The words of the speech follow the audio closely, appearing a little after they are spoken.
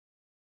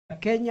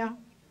Kenya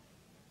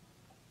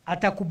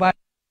atakubali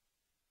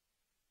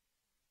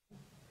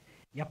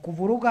ya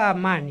kuvuruga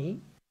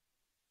amani,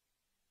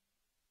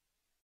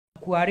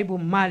 kuharibu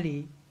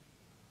mali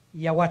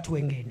ya watu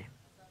wengine.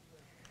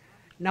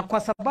 Na kwa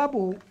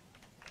sababu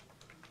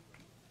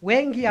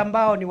wengi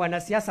ambao ni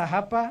wanasiasa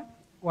hapa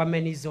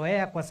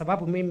wamenizoea, kwa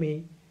sababu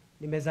mimi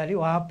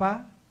nimezaliwa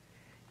hapa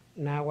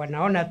na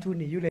wanaona tu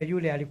ni yule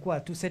yule alikuwa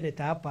tu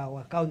senator hapa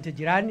wa kaunti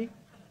jirani.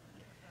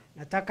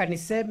 Nataka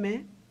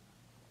niseme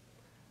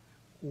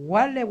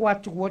wale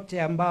watu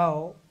wote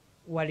ambao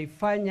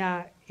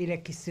walifanya ile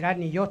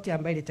kisirani yote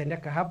ambayo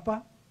ilitendeka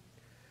hapa,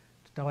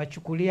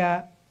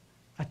 tutawachukulia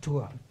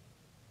hatua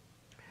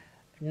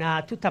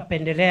na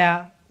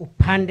tutapendelea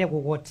upande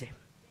wowote,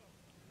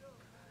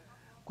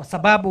 kwa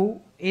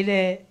sababu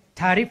ile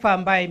taarifa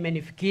ambayo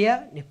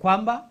imenifikia ni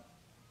kwamba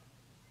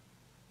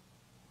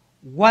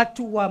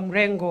watu wa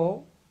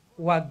mrengo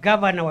wa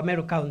governor wa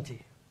Meru County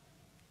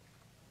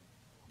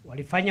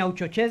walifanya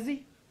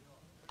uchochezi,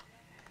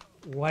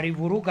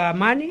 walivuruga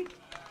amani,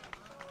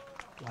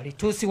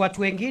 walitusi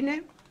watu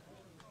wengine,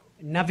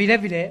 na vile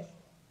vile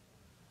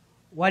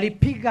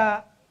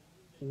walipiga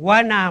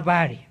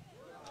wanahabari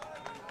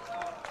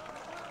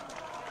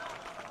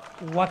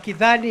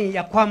wakidhani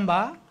ya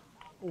kwamba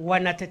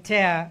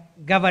wanatetea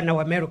governor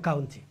wa Meru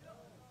County.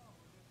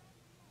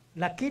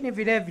 Lakini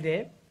vile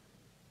vile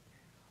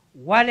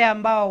wale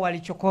ambao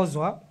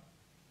walichokozwa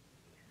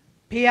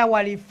pia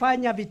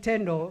walifanya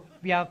vitendo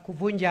vya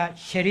kuvunja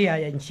sheria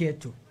ya nchi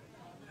yetu.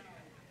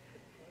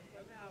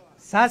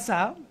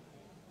 Sasa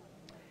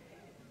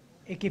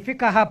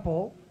ikifika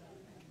hapo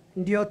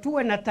ndio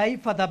tuwe na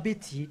taifa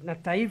dhabiti na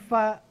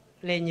taifa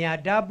lenye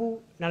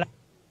adabu. Na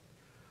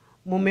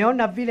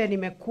mumeona vile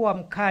nimekuwa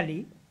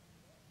mkali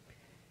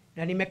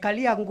na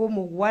nimekalia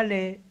ngumu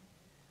wale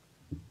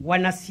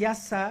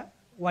wanasiasa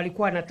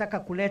walikuwa wanataka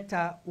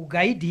kuleta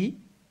ugaidi.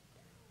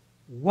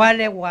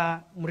 Wale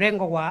wa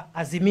mrengo wa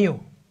Azimio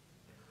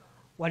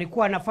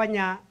walikuwa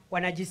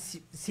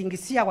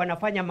wanajisingisia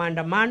wanafanya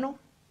maandamano,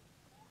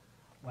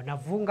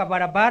 wanavunga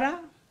barabara,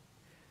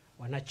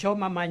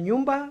 wanachoma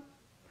manyumba,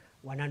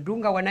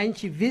 wanandunga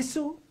wananchi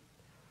visu,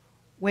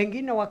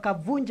 wengine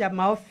wakavunja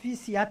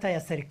maofisi hata ya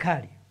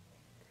serikali.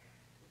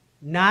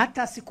 Na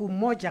hata siku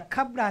moja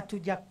kabla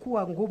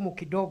hatujakuwa ngumu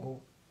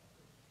kidogo,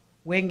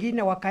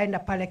 wengine wakaenda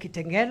pale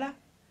Kitengela,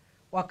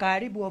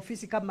 wakaharibu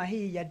ofisi kama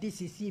hii ya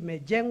DCC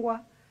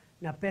imejengwa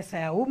na pesa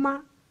ya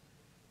umma,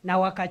 na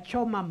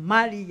wakachoma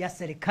mali ya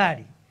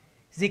serikali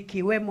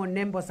zikiwemo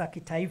nembo za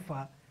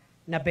kitaifa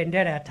na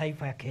bendera ya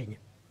taifa ya Kenya.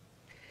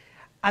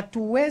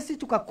 Hatuwezi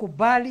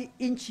tukakubali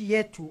nchi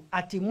yetu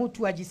ati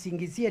mtu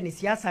ajisingizie ni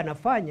siasa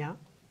anafanya,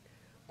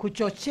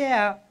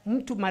 kuchochea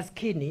mtu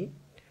maskini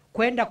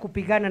kwenda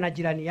kupigana na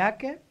jirani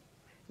yake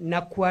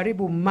na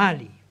kuharibu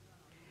mali.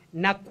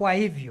 Na kwa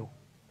hivyo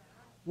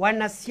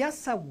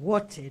wanasiasa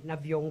wote na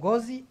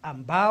viongozi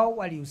ambao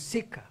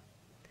walihusika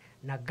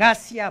na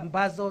ghasia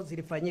ambazo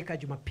zilifanyika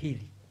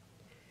Jumapili,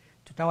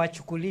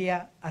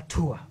 tutawachukulia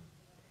hatua,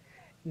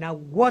 na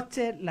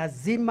wote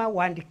lazima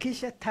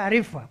waandikishe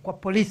taarifa kwa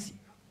polisi,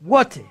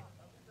 wote,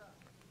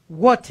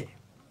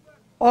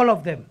 all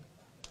of them,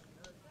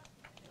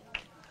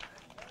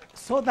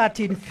 so that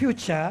in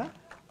future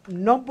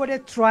nobody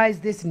tries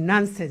this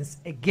nonsense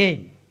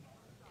again.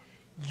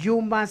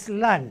 You must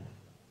learn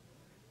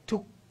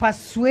to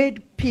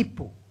persuade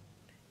people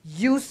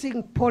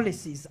using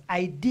policies,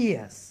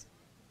 ideas,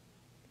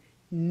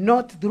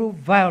 not through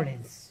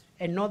violence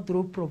and not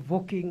through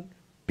provoking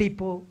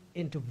people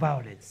into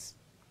violence.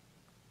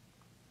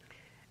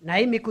 Na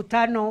hii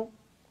mikutano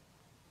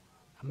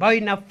ambayo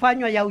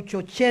inafanywa ya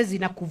uchochezi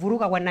na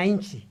kuvuruga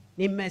wananchi,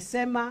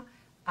 nimesema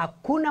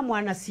hakuna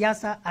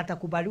mwanasiasa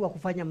atakubaliwa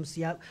kufanya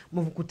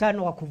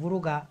mkutano wa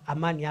kuvuruga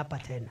amani hapa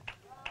tena.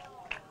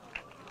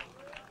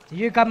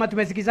 Sijui kama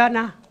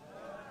tumesikizana.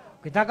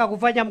 Ukitaka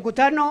kufanya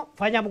mkutano,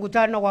 fanya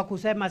mkutano wa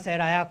kusema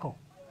sera yako,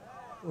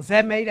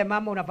 useme ile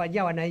mama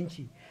unafanyia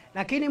wananchi.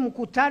 Lakini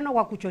mkutano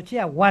wa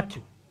kuchochea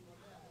watu,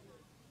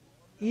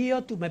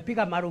 hiyo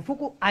tumepiga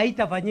marufuku,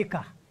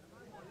 haitafanyika.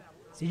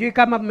 Sijui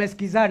kama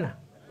mmesikizana.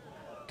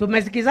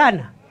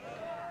 Tumesikizana?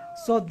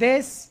 So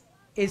this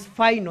is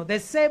final. The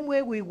same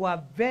way we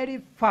were very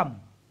firm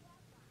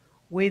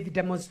with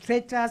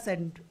demonstrators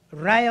and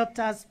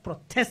rioters,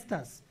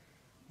 protesters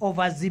of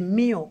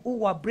Azimio who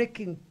were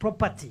breaking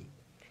property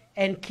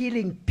and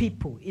killing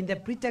people in the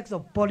pretext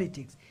of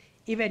politics.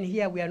 Even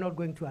here we are not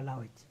going to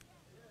allow it.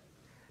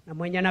 Na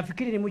mwenye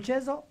anafikiri ni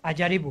mchezo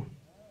ajaribu.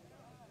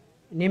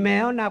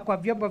 Nimeona kwa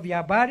vyombo vya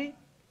habari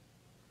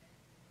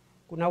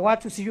kuna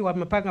watu sijui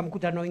wamepanga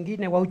mkutano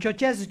wengine wa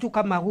uchochezi tu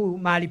kama huu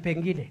mahali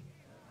pengine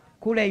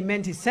kule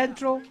Imenti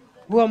Central.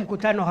 Huo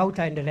mkutano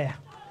hautaendelea.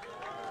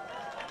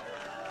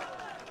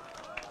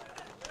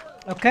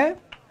 Okay?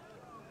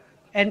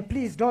 And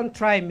please don't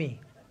try me.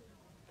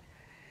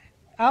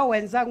 Hao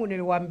wenzangu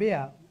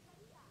niliwaambia,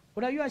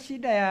 unajua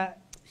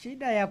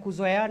shida ya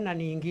kuzoeana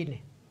ni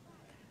ingine.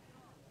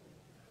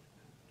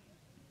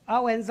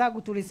 Hao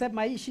wenzangu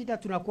tulisema hii shida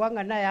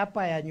tunakuanga naye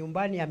hapa ya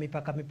nyumbani ya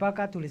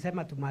mipaka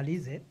tulisema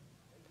tumalize.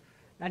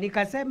 Na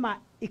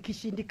nikasema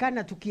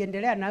ikishindikana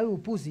tukiendelea na huu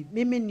upuzi,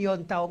 mimi ndio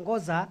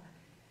nitaongoza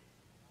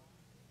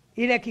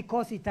ile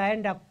kikosi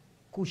itaenda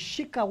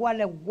kushika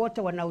wale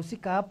wote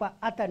wanahusika hapa,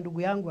 hata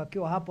ndugu yangu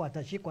akiwa hapo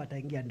atashikwa,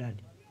 ataingia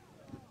ndani.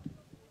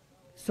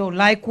 So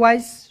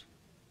likewise,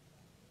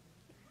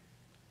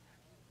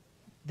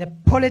 the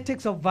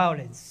politics of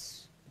violence,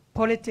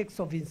 politics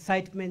of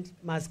incitement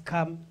must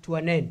come to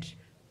an end,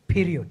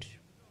 period.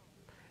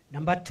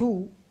 Number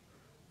 2,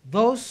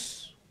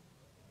 those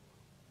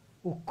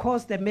who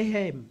caused the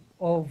mayhem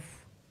of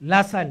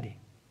last Sunday,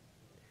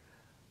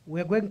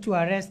 we're going to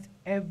arrest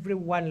every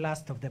one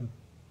last of them,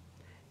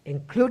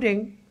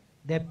 including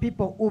the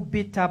people who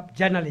beat up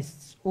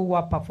journalists who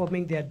were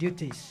performing their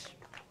duties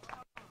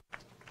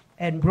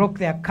and broke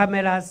their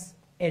cameras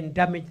and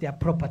damaged their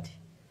property.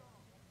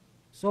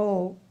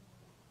 So,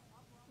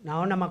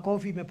 naona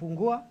makofi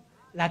imepungua,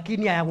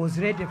 lakini I was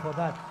ready for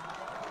that.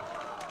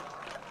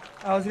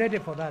 I was ready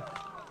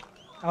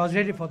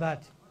for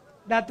that.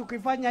 Na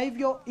tukifanya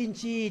hivyo,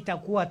 nchi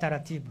itakuwa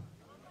taratibu.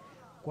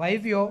 Kwa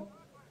hivyo,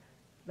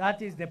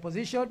 that is the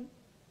position.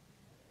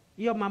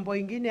 Hiyo mambo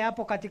ingine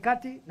hapo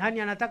katikati,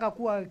 nani anataka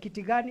kuwa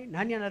kiti gani,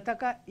 nani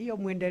anataka, hiyo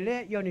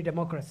muendelee, hiyo ni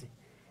democracy.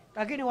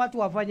 Lakini watu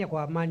wafanye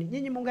kwa amani.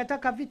 Nyinyi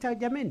mungetaka vita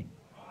jameni?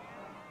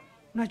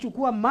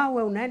 Unachukua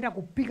mawe unaenda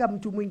kupiga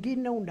mtu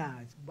mwingine,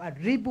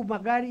 unaharibu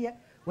magari,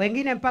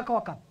 wengine mpaka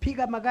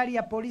wakapiga magari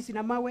ya polisi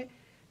na mawe.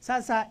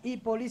 Sasa hii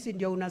polisi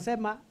ndio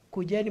unasema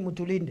kujeni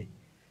mtulinde,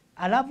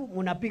 alafu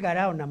munapiga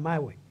rao na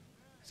mawe.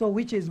 So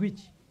which is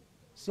which?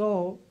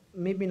 So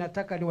mimi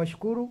nataka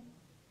niwashukuru.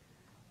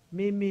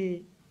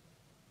 Mimi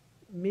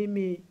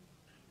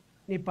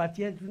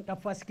nipatie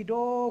nafasi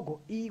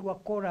kidogo, hii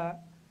wakora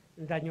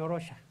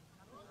ndanyorosha.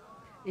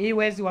 Hii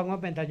wezi wa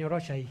ng'ombe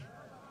ndanyorosha hii.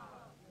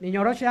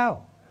 Ninyoroshe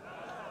hao?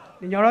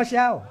 Ninyoroshe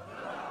hao?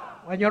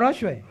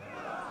 Wanyoroshwe?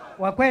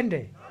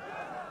 Wakwende?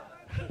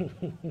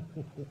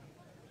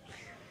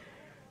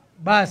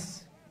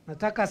 Bas,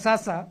 nataka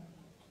sasa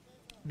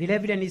vile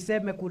vile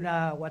niseme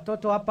kuna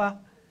watoto hapa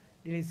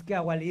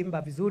nilisikia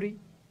waliimba vizuri.